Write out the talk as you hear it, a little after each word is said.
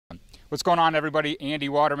What's going on, everybody? Andy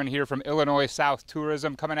Waterman here from Illinois South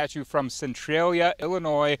Tourism, coming at you from Centralia,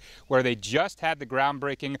 Illinois, where they just had the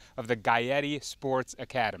groundbreaking of the Gaetti Sports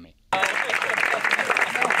Academy.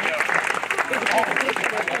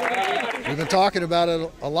 We've been talking about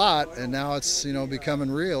it a lot, and now it's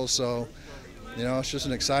becoming real. So it's just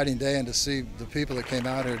an exciting day, and to see the people that came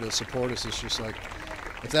out here to support us, it's just like,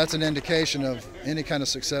 if that's an indication of any kind of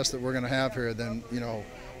success that we're going to have here, then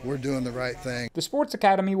we're doing the right thing. The Sports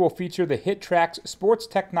Academy will feature the HitTrax sports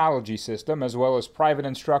technology system, as well as private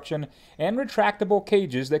instruction and retractable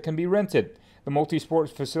cages that can be rented. The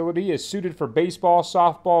multi-sports facility is suited for baseball,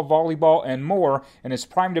 softball, volleyball, and more, and is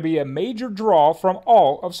primed to be a major draw from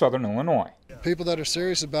all of Southern Illinois. People that are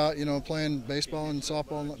serious about playing baseball and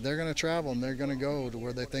softball, they're going to travel and they're going to go to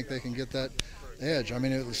where they think they can get that edge. I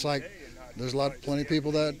mean, it's like there's plenty of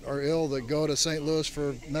people that are ill that go to St. Louis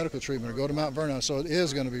for medical treatment or go to Mount Vernon, so it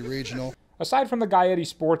is going to be regional. Aside from the Gaetti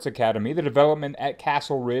Sports Academy, the development at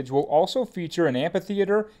Castle Ridge will also feature an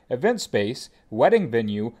amphitheater, event space, wedding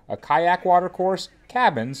venue, a kayak water course,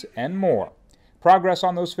 cabins, and more. Progress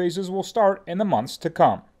on those phases will start in the months to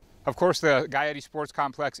come. Of course, the Gaetti Sports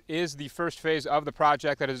Complex is the first phase of the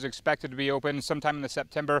project that is expected to be open sometime in the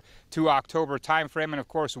September to October timeframe. And of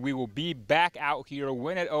course, we will be back out here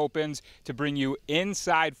when it opens to bring you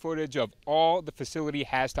inside footage of all the facility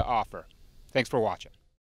has to offer. Thanks for watching.